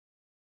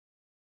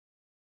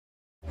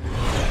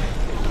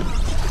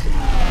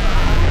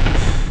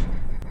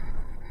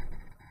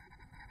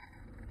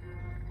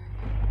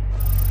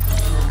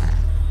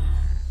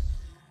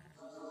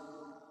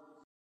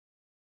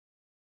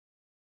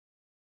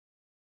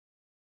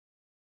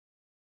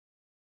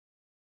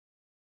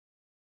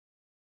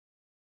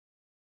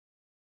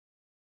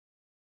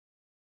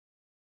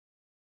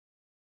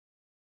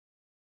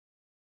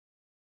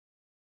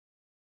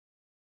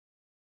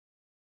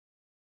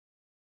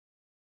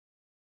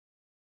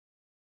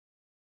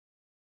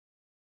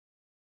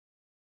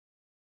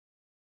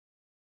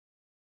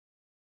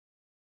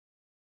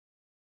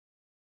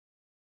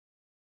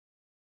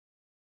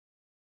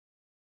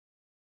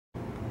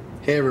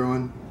Hey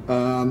everyone,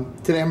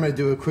 today I'm going to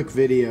do a quick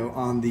video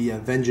on the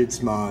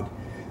Vengeance mod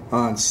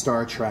on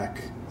Star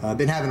Trek. I've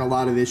been having a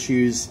lot of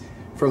issues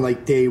from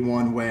like day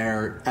one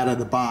where out of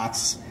the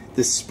box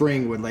the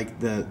spring would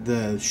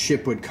the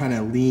ship would kind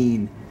of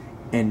lean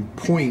and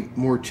point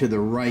more to the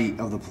right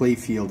of the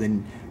playfield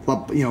and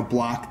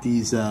block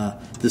these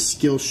the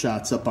skill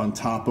shots up on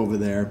top over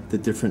there, the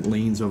different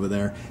lanes over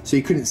there, so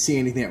you couldn't see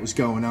anything that was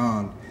going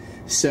on.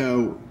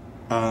 So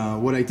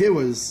what I did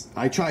was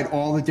I tried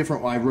all the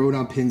different. I wrote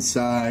on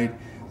Pinside.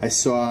 I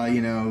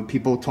saw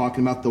people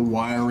talking about the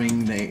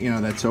wiring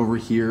that's over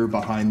here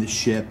behind the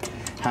ship,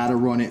 how to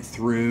run it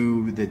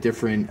through the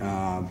different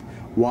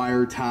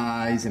wire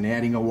ties and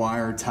adding a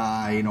wire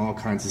tie and all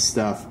kinds of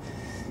stuff.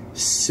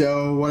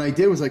 So what I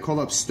did was I called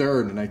up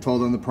Stern and I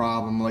told them the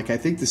problem. Like, I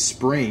think the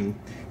spring,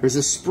 there's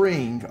a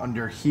spring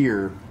under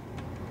here,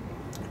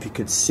 if you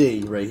could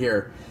see right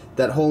here,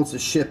 that holds the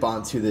ship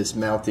onto this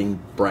mounting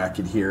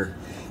bracket here.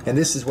 And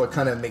this is what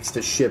kind of makes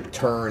the ship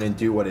turn and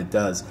do what it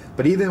does.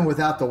 But even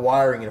without the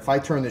wiring, if I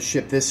turn the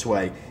ship this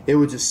way, it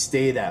would just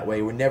stay that way.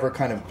 It would never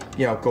kind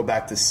of, go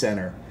back to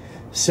center.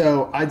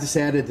 So I just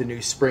added the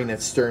new spring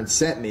that Stern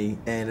sent me,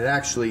 and it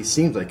actually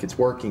seems like it's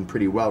working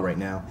pretty well right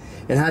now.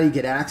 And how do you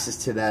get access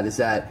to that is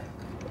that,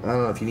 I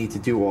don't know if you need to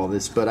do all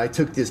this, but I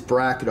took this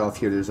bracket off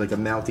here. There's like a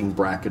mounting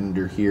bracket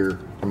under here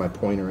where my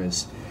pointer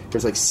is.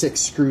 There's like 6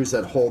 screws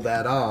that hold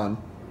that on.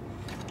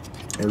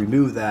 I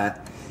remove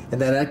that. And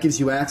then that gives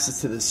you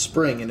access to the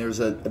spring, and there's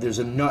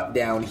a nut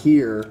down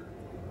here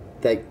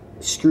that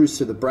screws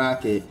to the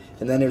bracket,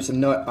 and then there's a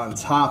nut on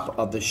top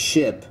of the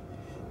ship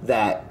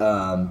that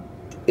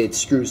it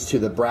screws to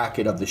the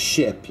bracket of the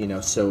ship,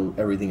 so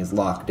everything is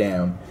locked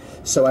down.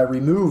 So I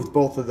removed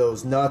both of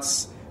those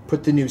nuts,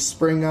 put the new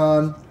spring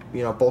on,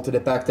 bolted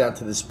it back down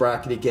to this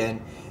bracket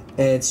again,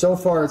 and so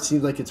far it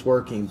seems like it's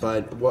working.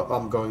 But what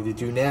I'm going to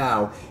do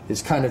now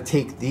is kind of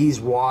take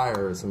these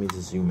wires. Let me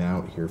just zoom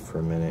out here for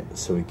a minute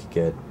so we can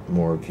get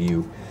more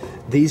view.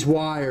 These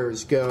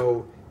wires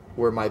go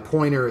where my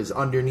pointer is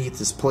underneath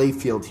this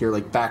playfield here,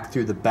 like back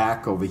through the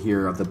back over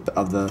here of the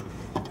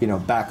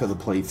back of the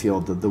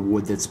playfield, the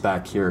wood that's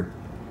back here.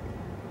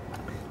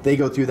 They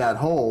go through that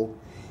hole,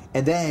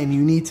 and then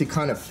you need to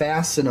kind of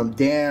fasten them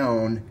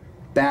down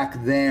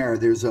back there.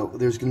 There's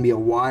going to be a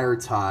wire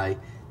tie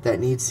that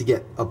needs to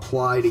get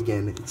applied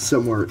again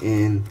somewhere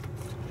in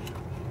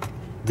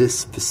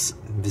this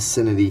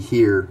vicinity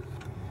here,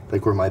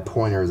 like where my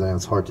pointer is. I know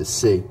it's hard to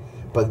see,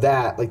 but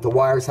that, like, the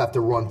wires have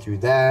to run through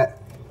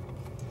that,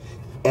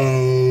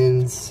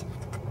 and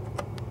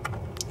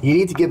you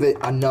need to give it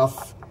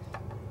enough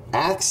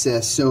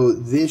access so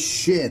this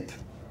ship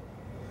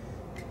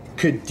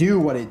could do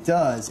what it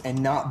does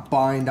and not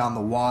bind on the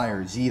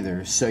wires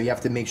either. So you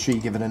have to make sure you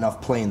give it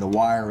enough play in the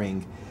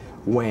wiring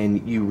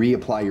when you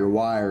reapply your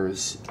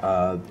wires,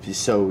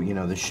 so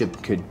the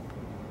ship could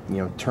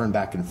turn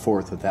back and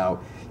forth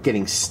without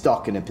getting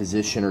stuck in a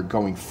position or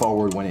going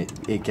forward when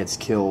it gets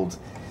killed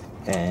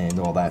and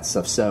all that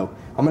stuff. So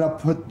I'm gonna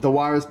put the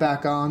wires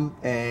back on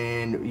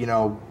and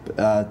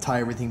tie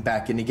everything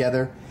back in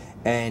together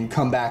and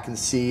come back and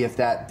see if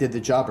that did the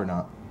job or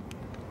not.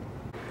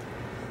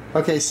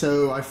 Okay,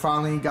 so I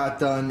finally got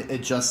done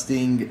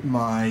adjusting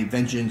my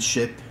Vengeance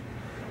ship,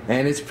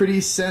 and it's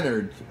pretty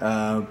centered.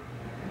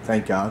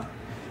 Thank God.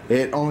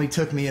 It only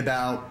took me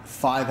about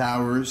 5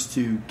 hours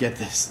to get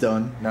this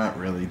done. Not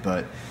really,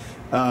 but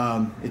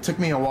it took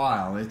me a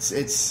while.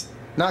 It's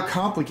not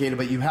complicated,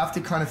 but you have to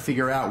kind of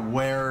figure out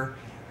where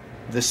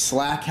the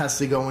slack has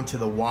to go into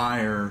the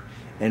wire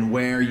and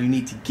where you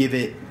need to give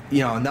it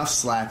enough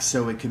slack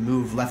so it can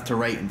move left to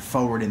right and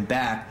forward and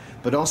back,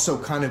 but also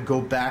kind of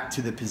go back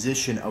to the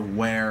position of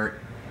where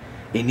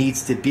it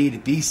needs to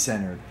be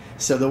centered.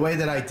 So the way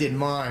that I did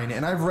mine,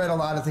 and I've read a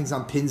lot of things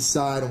on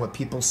Pinside and what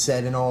people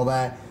said and all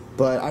that,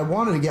 but I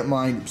wanted to get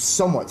mine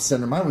somewhat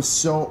centered. Mine was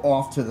so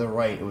off to the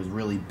right, it was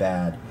really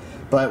bad.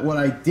 But what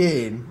I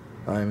did,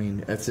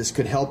 if this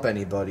could help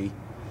anybody,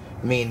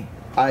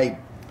 I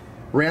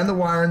ran the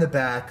wire in the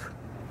back,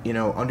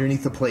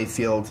 underneath the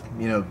playfield,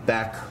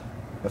 back,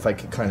 if I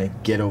could kind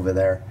of get over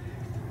there,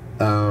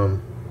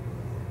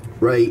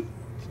 right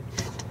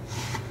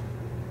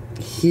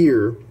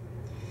here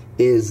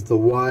is the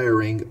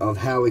wiring of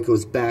how it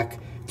goes back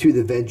to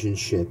the Vengeance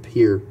ship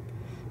here,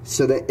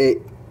 so that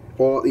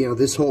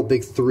this whole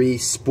big 3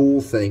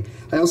 spool thing.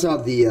 I also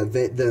have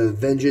the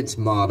Vengeance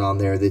mod on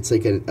there. That's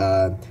like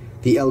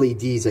the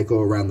LEDs that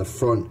go around the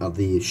front of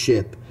the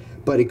ship,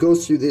 but it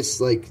goes through this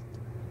like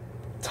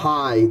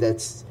tie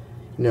that's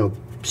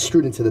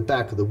screwed into the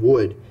back of the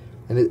wood,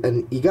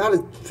 and you got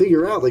to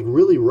figure out like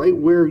really right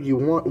where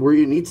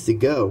it needs to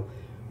go.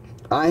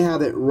 I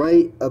have it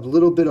right a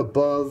little bit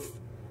above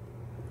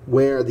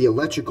where the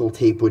electrical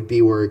tape would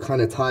be, where it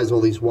kind of ties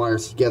all these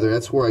wires together.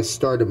 That's where I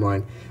started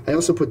mine. I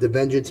also put the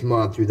Vengeance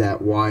mod through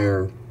that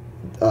wire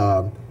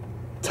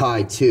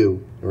tie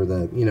too, or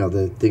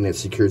the thing that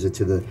secures it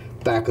to the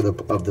back of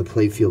the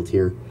playfield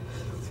here.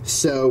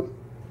 So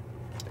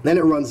then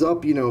it runs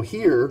up,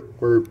 here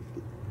where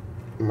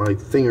my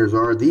fingers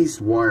are, these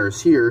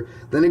wires here.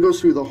 Then it goes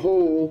through the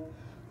hole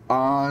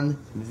on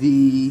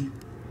the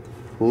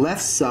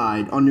left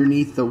side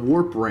underneath the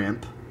warp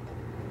ramp.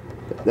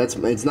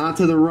 It's not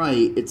to the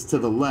right, it's to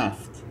the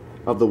left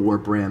of the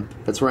warp ramp.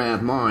 That's where I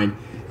have mine.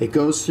 It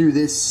goes through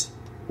this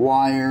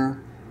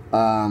wire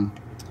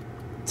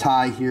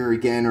tie here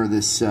again, or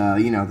this,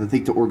 the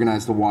thing to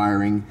organize the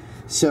wiring.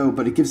 So,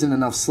 but it gives it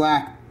enough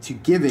slack to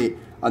give it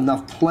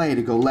enough play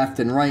to go left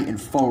and right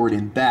and forward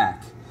and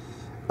back.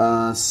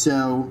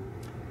 So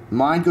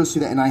mine goes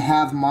through that, and I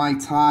have my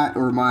tie,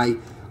 or my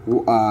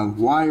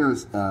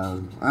wires, I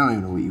don't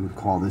even know what you would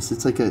call this.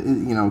 It's like a,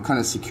 kind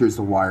of secures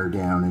the wire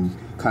down and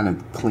kind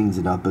of cleans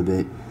it up a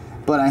bit.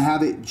 But I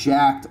have it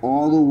jacked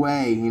all the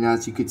way,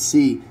 as you could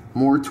see,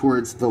 more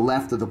towards the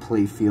left of the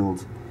play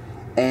field.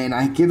 And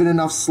I give it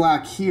enough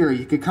slack here.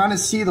 You could kind of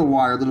see the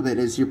wire a little bit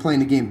as you're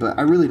playing the game, but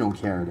I really don't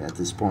care at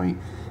this point.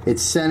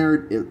 It's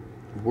centered. It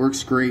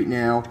works great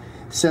now.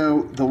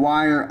 So the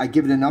wire, I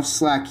give it enough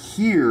slack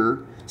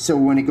here, so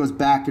when it goes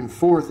back and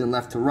forth and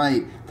left to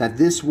right, that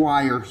this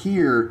wire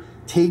here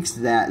takes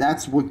that.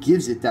 That's what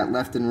gives it that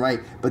left and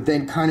right, but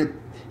then kind of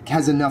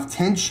has enough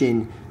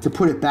tension to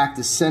put it back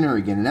to center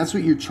again. And that's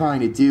what you're trying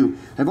to do.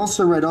 I've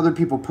also read other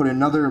people put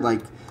another,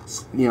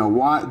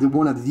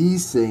 one of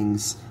these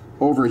things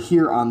over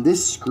here on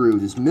this screw,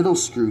 this middle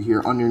screw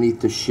here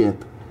underneath the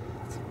ship.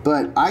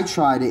 But I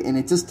tried it, and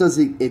it just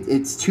doesn't,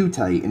 it's too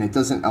tight, and it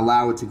doesn't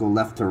allow it to go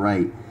left to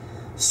right.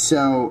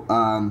 So,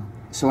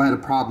 so I had a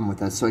problem with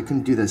that, so I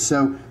couldn't do this.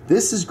 So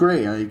this is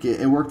great.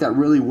 It worked out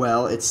really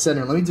well. It's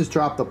centered. Let me just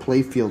drop the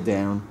play field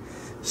down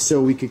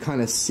so we could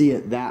kind of see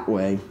it that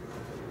way.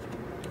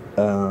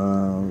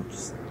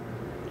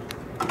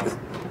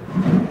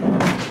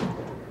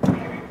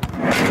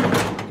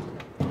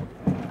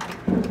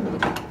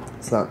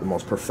 It's not the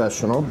most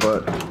professional,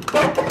 but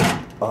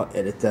I'll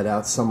edit that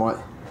out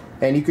somewhat.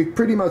 And you could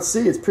pretty much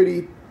see it's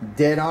pretty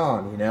dead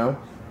on,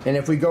 And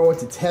if we go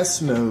into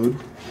test mode,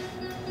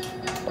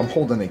 I'm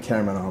holding the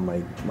camera on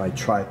my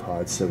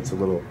tripod, so it's a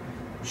little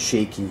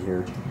shaky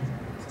here.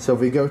 So if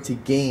we go to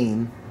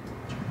game,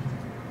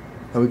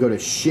 and we go to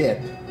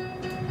ship,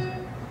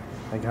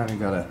 I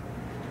gotta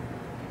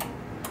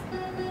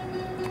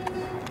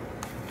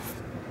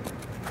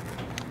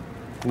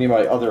need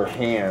my other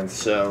hand,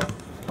 so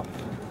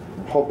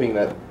I'm hoping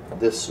that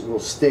this will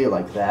stay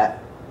like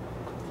that.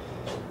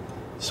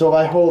 So if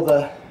I hold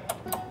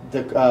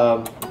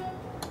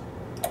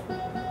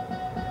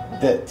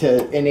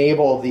to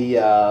enable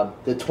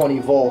the 20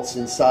 volts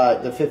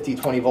inside, the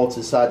 20 volts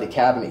inside the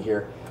cabinet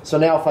here. So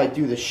now if I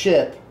do the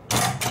ship,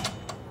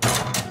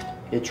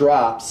 it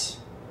drops,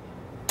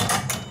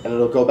 and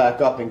it'll go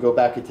back up and go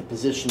back into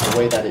position the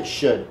way that it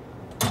should.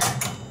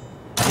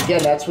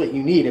 Again, that's what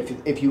you need.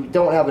 If you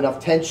don't have enough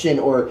tension,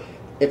 or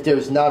if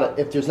there's not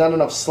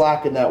enough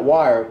slack in that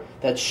wire,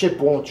 that ship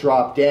won't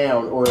drop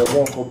down, or it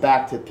won't go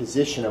back to the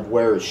position of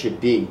where it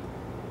should be.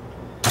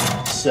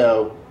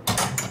 So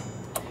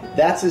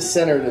that's as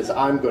centered as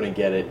I'm going to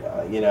get it.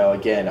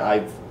 Again,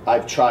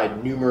 I've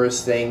tried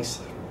numerous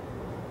things.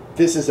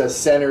 This is as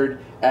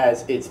centered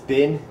as it's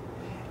been.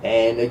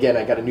 And again,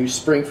 I got a new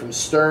spring from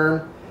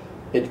Stern.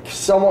 It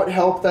somewhat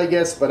helped, I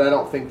guess, but I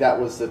don't think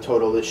that was the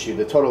total issue.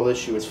 The total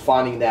issue is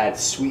finding that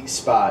sweet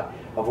spot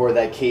of where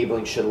that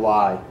cabling should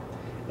lie.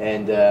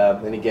 And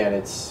again,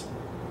 it's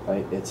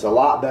a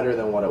lot better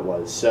than what it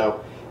was.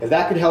 So if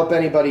that could help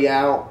anybody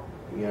out,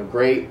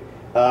 great.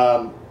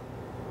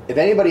 If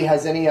anybody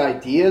has any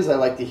ideas, I'd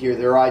like to hear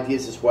their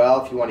ideas as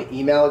well. If you want to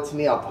email it to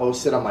me, I'll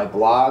post it on my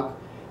blog,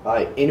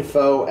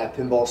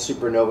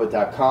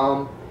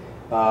 info@pinballsupernova.com.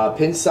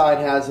 Pinside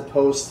has a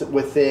post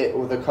with it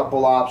with a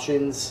couple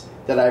options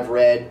that I've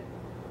read.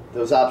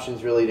 Those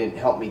options really didn't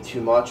help me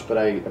too much, but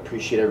I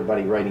appreciate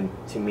everybody writing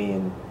to me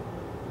and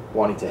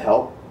wanting to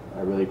help.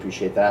 I really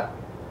appreciate that.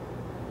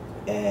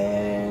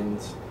 And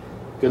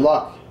good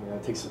luck.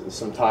 It takes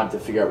some time to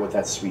figure out what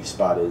that sweet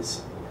spot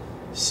is.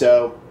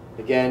 So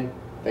again,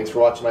 thanks for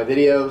watching my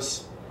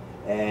videos,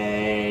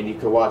 and you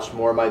can watch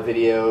more of my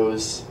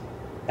videos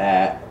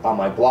on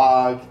my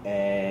blog,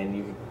 and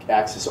you can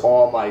access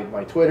all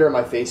my Twitter,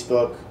 my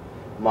Facebook,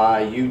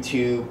 my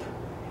YouTube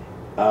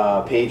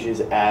pages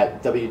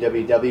at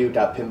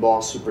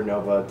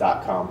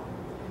www.pinballsupernova.com.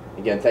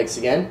 Again, thanks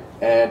again,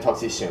 and talk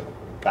to you soon.